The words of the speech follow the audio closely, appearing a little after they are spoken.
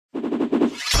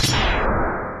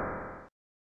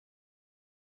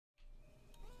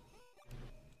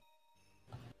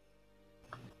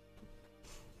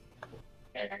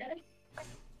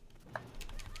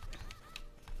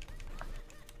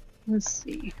Let's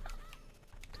see.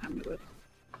 Time to go.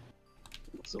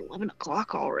 It's 11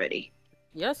 o'clock already.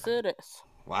 Yes, it is.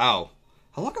 Wow.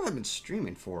 How long have I been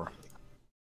streaming for?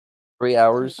 3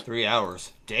 hours. 3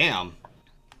 hours. Damn.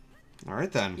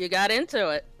 Alright then. You got into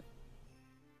it.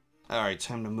 Alright,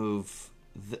 time to move.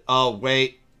 Oh,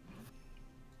 wait.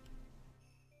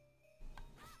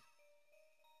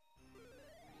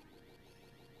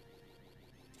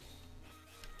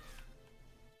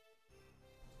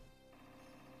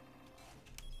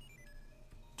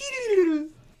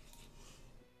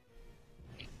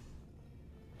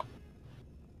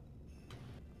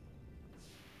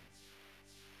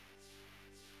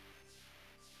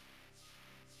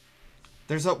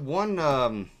 There's that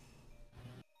one,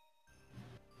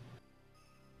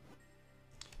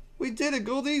 We did it,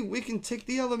 Goldie! We can take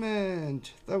the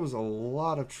element! That was a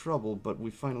lot of trouble, but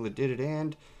we finally did it,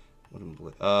 and...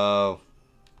 Oh.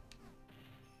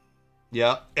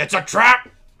 Yeah, it's a trap!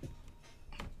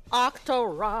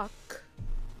 Octorock.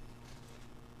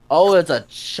 Oh, it's a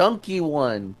chunky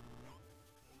one.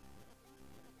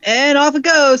 And off it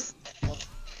goes.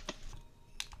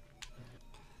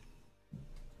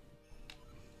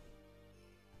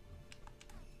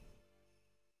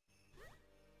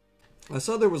 I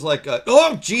saw there was like a...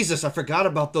 Oh, Jesus! I forgot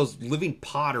about those living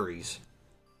potteries.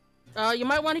 You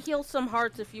might want to heal some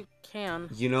hearts if you can.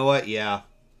 You know what? Yeah.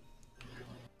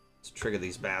 Let's trigger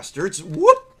these bastards.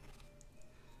 Whoop!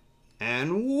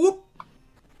 And whoop!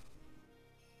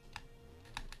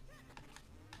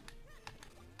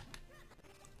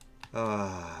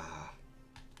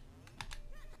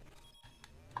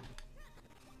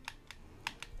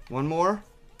 One more?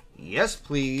 Yes,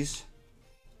 please.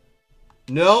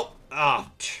 Nope. Oh.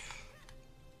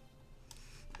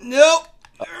 Nope.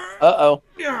 Uh-oh.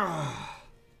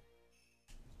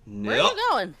 Nope. Where are you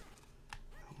going?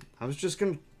 I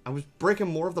was breaking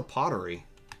more of the pottery.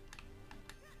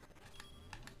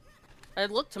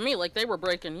 It looked to me like they were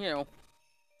breaking you.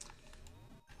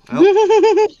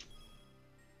 Well,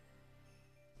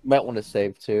 Might want to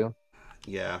save too.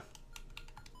 yeah.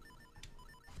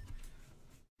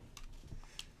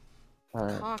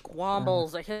 Alright. Cock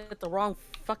wombles. I hit the wrong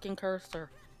fucking cursor.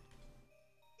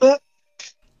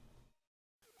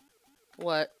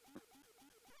 What?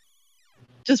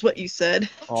 Just what you said.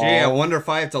 Gee, I wonder if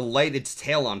I have to light its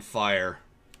tail on fire.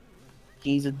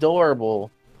 He's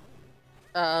adorable.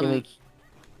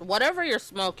 Whatever you're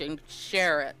smoking,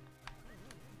 share it.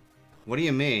 What do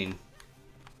you mean?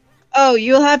 Oh,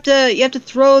 you have to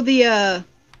throw the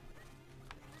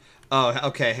Oh,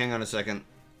 okay, hang on a second.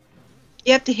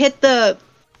 you have to hit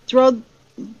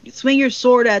swing your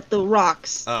sword at the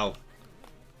rocks. Oh.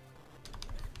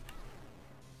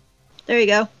 There you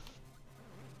go.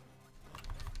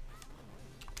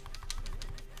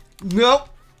 Nope.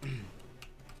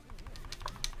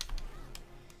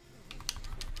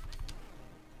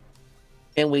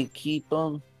 Can we keep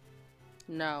them?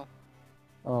 No.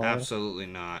 Oh. Absolutely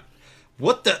not.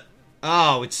 What the...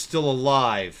 Oh, it's still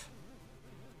alive.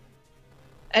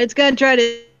 It's gonna try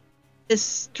to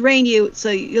strain you,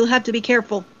 so you'll have to be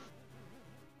careful.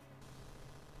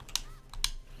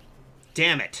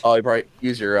 Damn it. Oh, you probably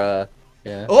use your,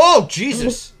 yeah. Oh,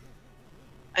 Jesus.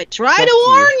 I try Fuck to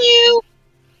warn you.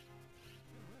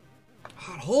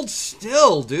 God, hold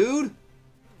still, dude.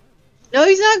 No,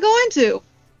 he's not going to.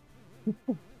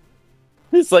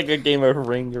 It's like a game of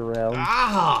ring around.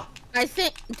 Ah. I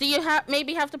think. Do you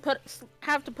maybe have to put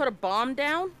a bomb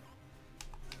down?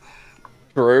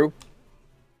 True.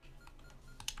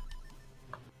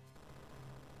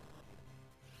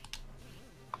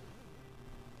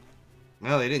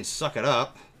 Well, they didn't suck it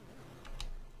up.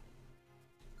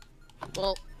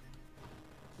 Well.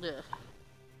 Yeah.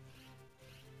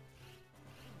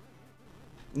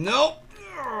 Nope.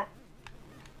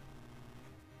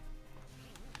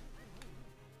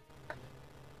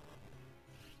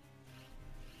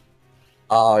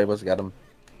 Oh, he must have got him.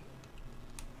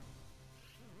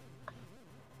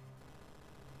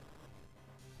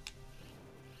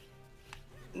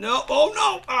 No. Oh,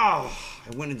 no. Oh,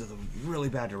 I went into the really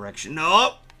bad direction.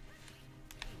 No.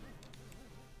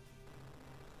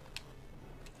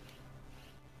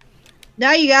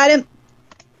 Now you got him.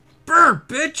 Burn,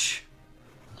 bitch.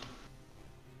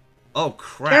 Oh,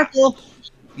 crap. Careful.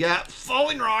 Yeah,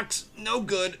 falling rocks. No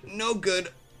good. No good.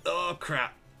 Oh,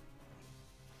 crap.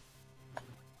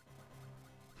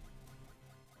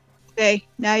 Okay,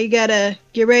 now you gotta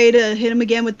get ready to hit him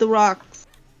again with the rocks.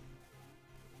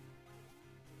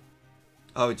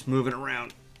 Oh, it's moving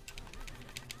around.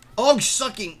 Oh,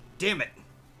 sucking. Damn it.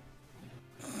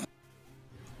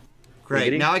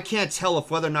 Great. Now I can't tell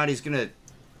if whether or not he's gonna...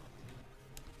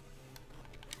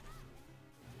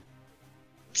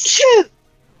 Shoo!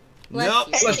 Nope.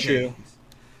 Bless Bless you.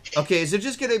 Okay, is it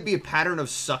just gonna be a pattern of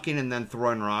sucking and then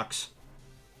throwing rocks?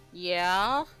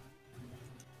 Yeah.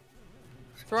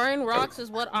 Throwing rocks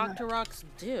is what Octoroks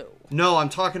do. No, I'm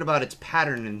talking about its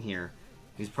pattern in here.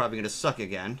 He's probably gonna suck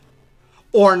again.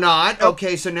 Or not.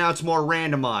 Okay, so now it's more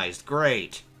randomized.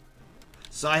 Great.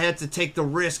 So I had to take the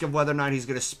risk of whether or not he's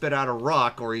gonna spit out a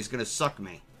rock or he's gonna suck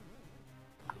me.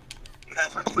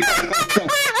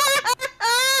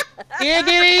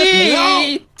 Giggity!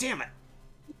 No! Damn it.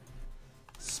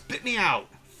 Spit me out,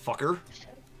 fucker.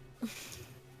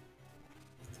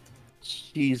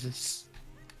 Jesus.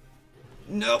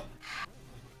 Nope.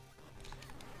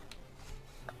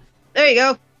 There you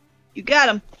go. You got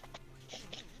him.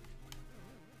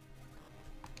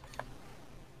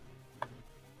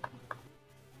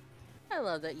 I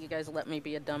love that you guys let me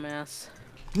be a dumbass.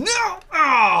 No!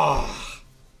 Oh!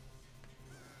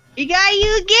 He got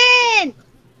you again!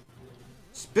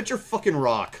 Spit your fucking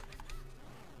rock.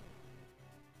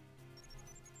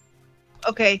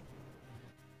 Okay.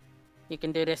 You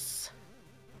can do this.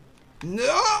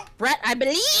 No! Brett, I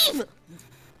believe!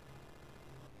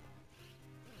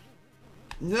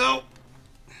 No!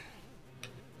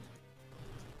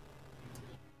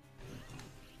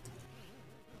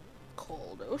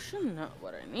 Cold ocean, not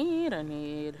what I need. I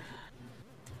need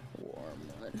warm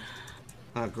one.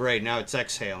 Oh, great. Now it's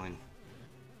exhaling.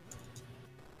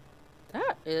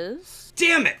 That is...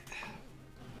 Damn it!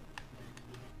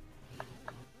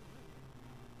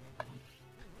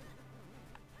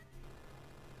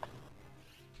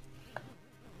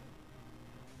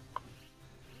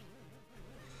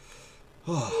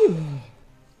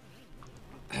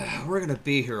 We're gonna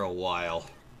be here a while.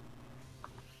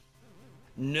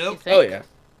 Nope. Oh, yeah.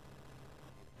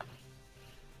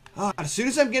 As soon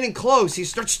as I'm getting close, he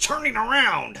starts turning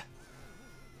around.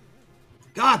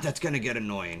 God, that's gonna get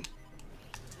annoying.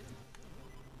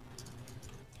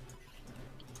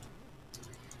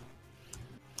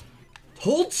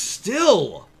 Hold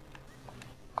still.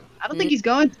 I don't think he's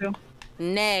going to.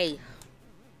 Nay.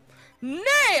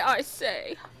 Nay, I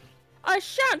say! I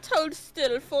shan't hold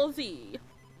still for thee.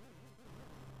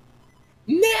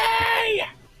 Nay!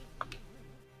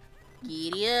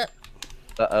 Giddy up.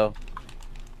 Uh-oh.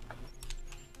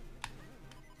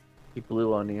 He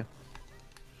blew on you.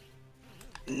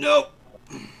 Nope.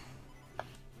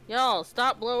 Y'all,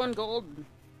 stop blowing golden.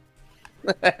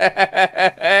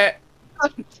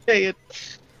 Say it.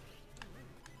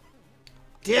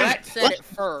 Damn Brett it. said it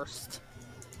first.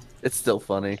 It's still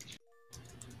funny.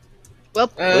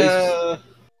 Well, At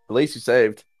least you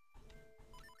saved.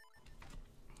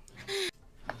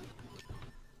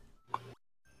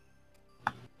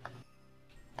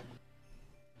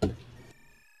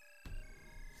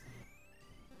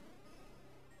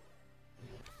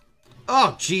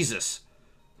 Oh, Jesus.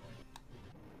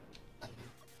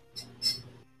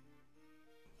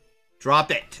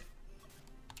 Drop it.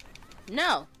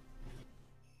 No.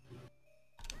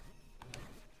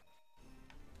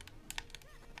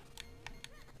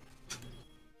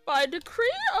 By decree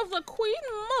of the Queen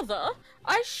Mother,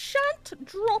 I shan't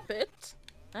drop it.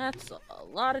 That's a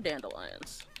lot of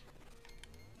dandelions.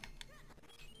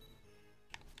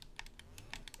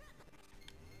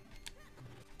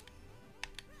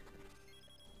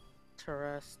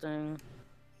 Interesting.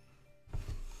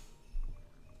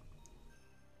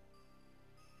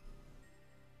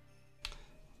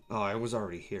 Oh, I was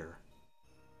already here.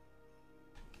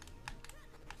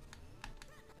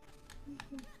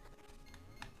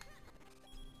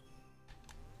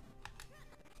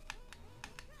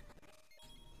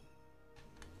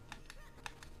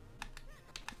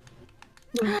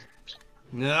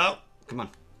 No. Come on.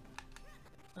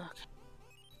 Okay.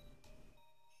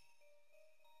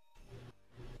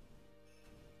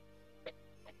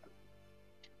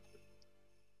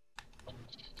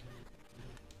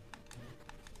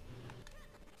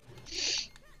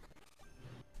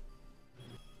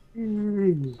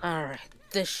 Alright,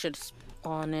 this should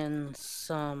spawn in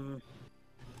some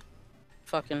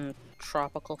fucking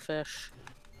tropical fish.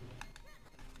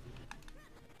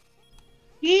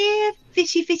 yeah,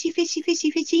 fishy, fishy, fishy,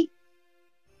 fishy, fishy.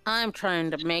 I'm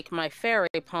trying to make my fairy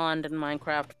pond in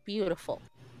Minecraft beautiful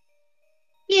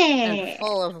Yeah, and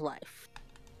full of life.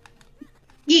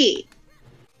 yeah.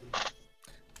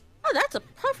 Oh, that's a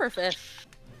pufferfish.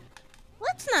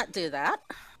 Let's not do that.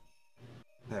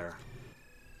 There.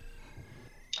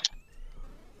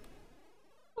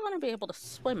 I want to be able to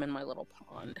swim in my little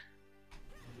pond.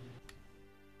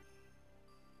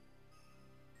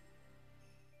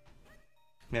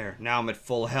 There. Now I'm at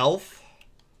full health.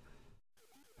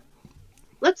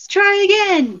 Let's try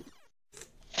again.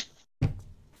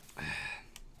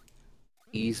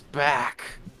 He's back.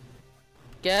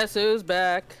 Guess who's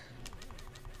back?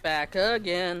 Back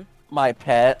again. My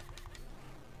pet.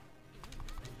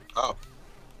 Oh.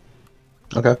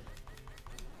 Okay.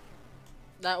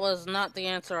 That was not the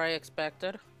answer I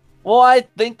expected. Well, I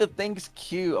think the thing's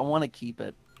cute. I want to keep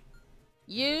it.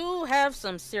 You have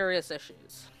some serious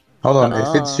issues. Hold on.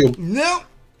 If it's your... No!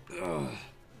 Ugh.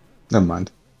 Never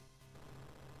mind.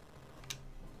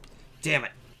 Damn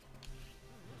it.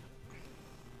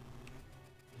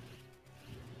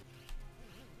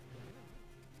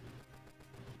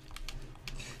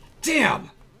 Damn!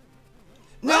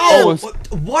 No! Oh,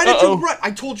 Why did you run?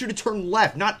 I told you to turn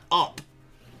left, not up.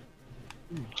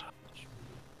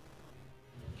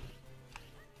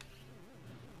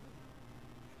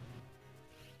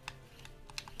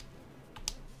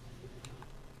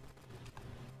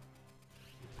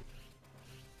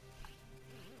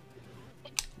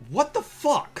 What the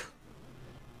fuck?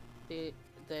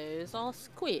 Those are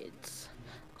squids.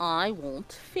 I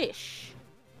want fish.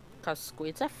 Because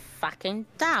squids are fucking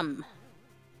dumb.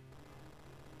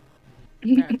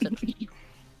 That's a...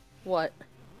 What?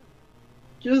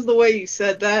 Just the way you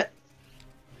said that.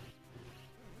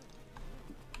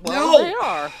 Well, No! they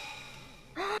are.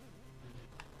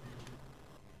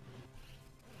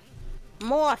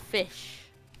 More fish.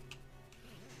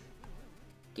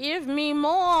 Give me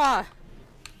more.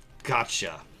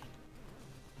 Gotcha.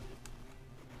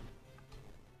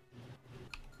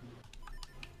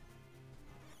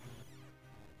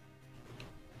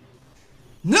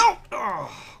 No!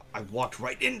 Oh, I walked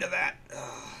right into that.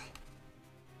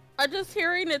 I'm just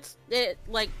hearing it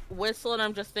like whistle, and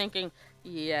I'm just thinking,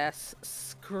 yes,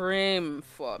 scream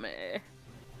for me.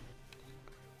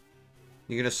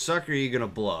 You gonna suck or you gonna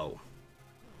blow?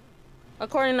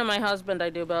 According to my husband, I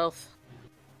do both.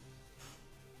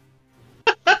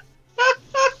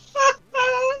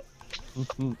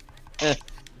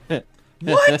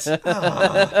 What?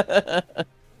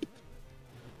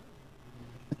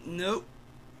 Nope.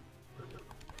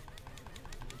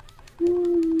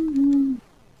 And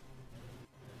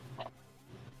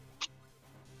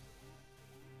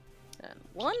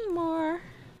one more.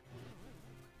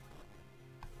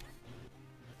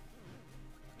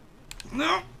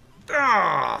 No.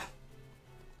 Ah.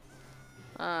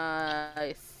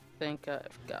 I think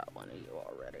I've got one of you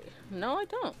already. No, I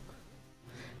don't.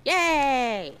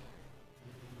 Yay!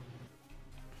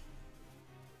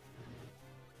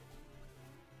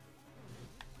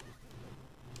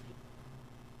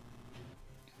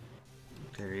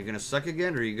 Okay, are you gonna suck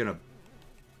again, or are you gonna...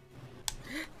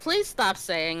 Please stop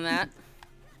saying that.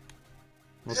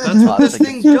 Well, that's what this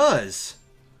thing does.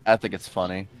 I think it's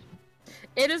funny.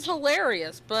 It is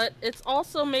hilarious, but it's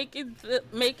also making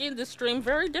the stream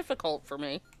very difficult for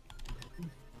me.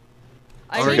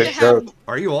 I need to have...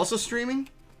 Are you also streaming?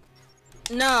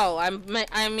 No, I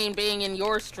mean being in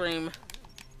your stream.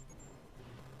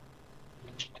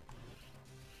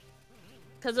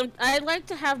 Because I'd like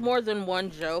to have more than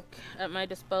one joke at my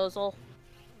disposal.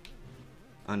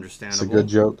 Understandable. It's a good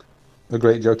joke. A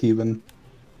great joke, even.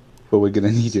 But we're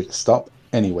gonna need you to stop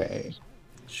anyway.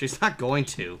 She's not going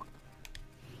to.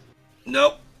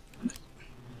 Nope.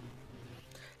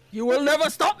 You will never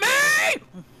stop me!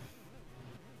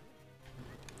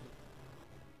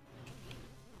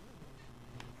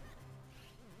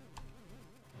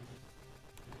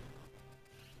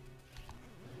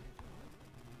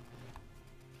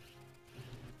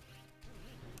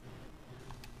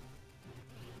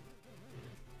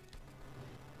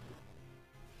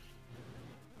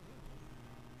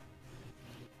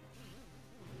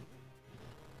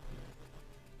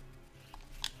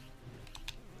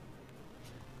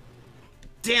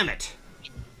 Damn it.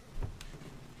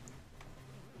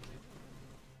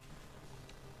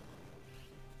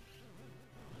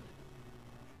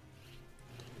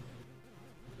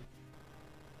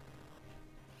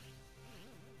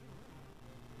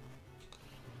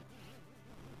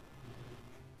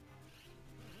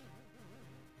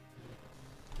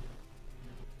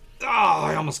 Oh,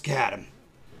 I almost got him.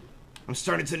 I'm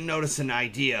starting to notice an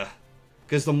idea.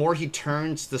 Because the more he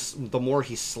turns, the more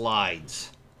he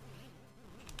slides.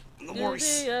 The more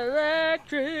the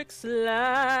electric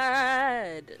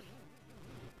slide.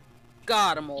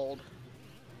 Got him, old.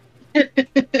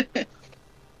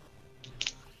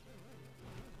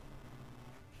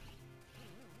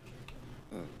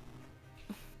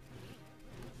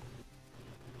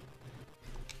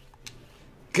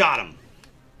 Got him.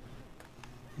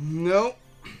 Nope.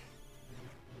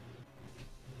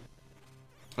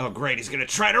 Oh, great. He's gonna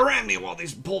try to ram me while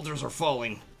these boulders are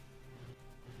falling.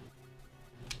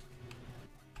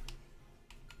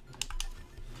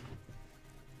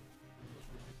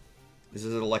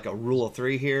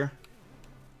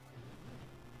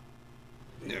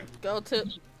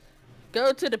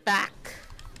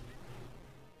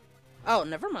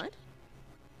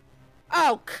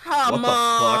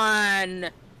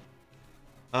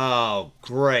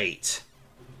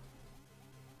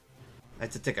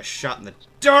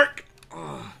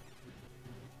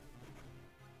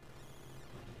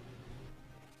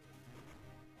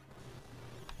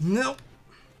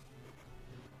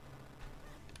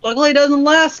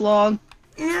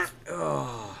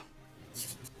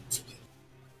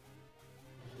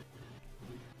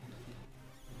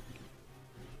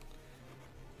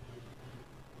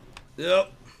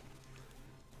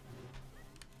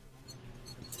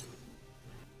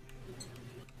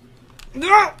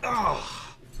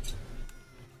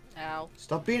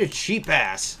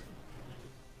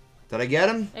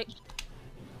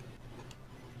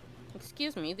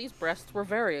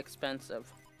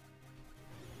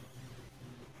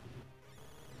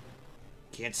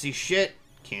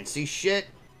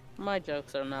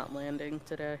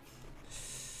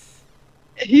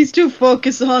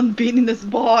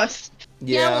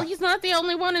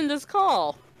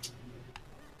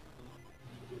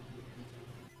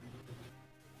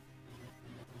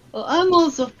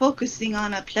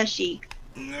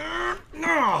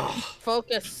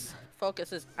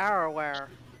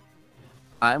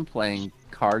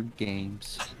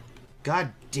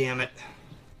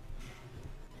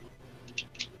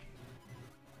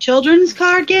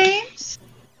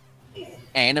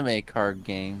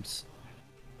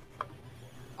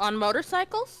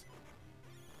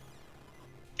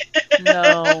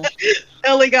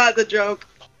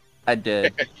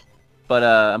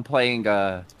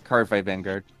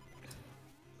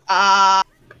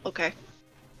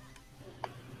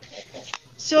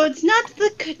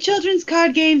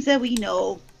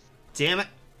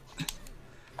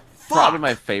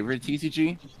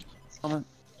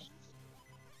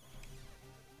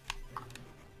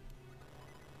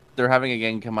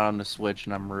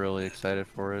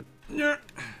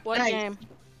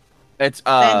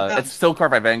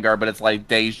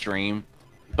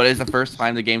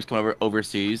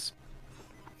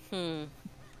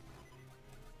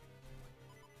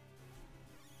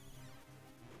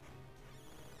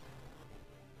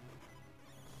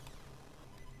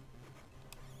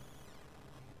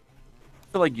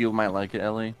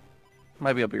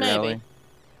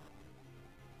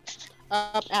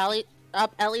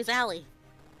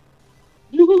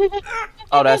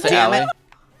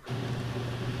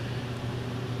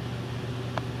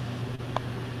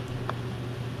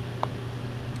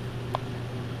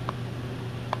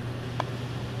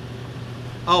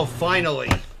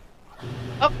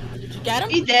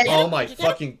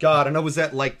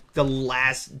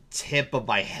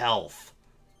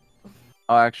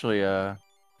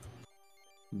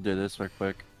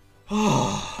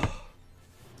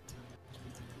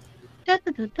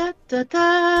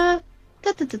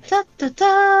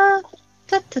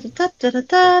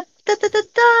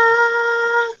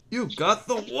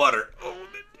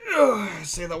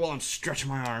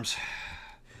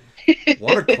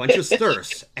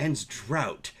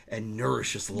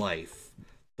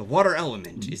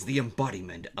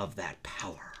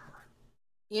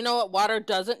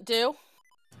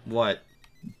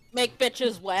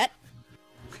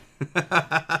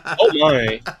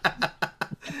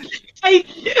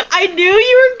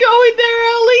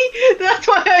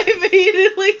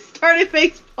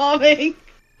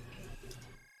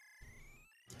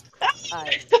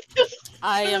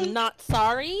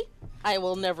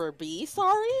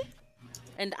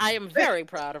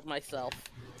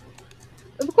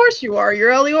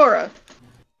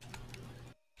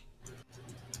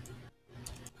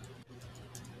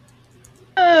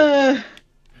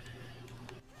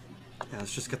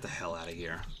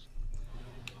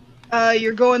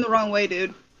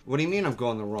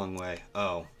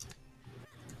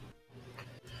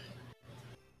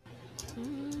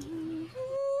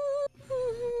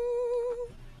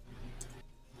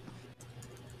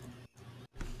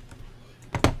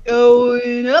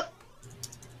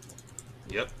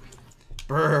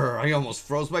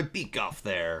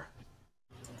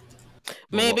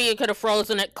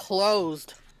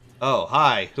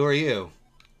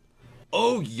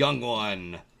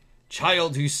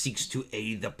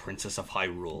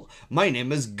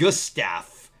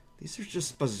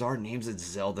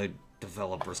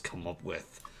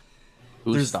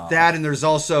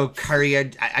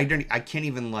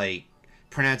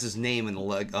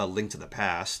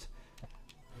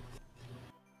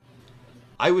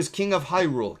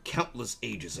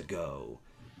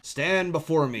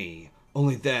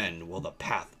 Only then will the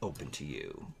path open to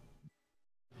you.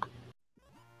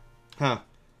 Huh.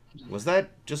 Was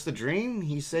that just a dream?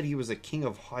 He said he was a king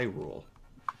of Hyrule.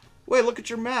 Wait, look at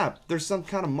your map. There's some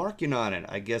kind of marking on it.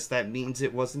 I guess that means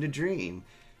it wasn't a dream.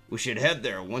 We should head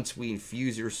there once we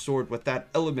infuse your sword with that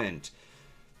element.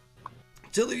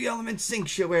 To the element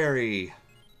sanctuary.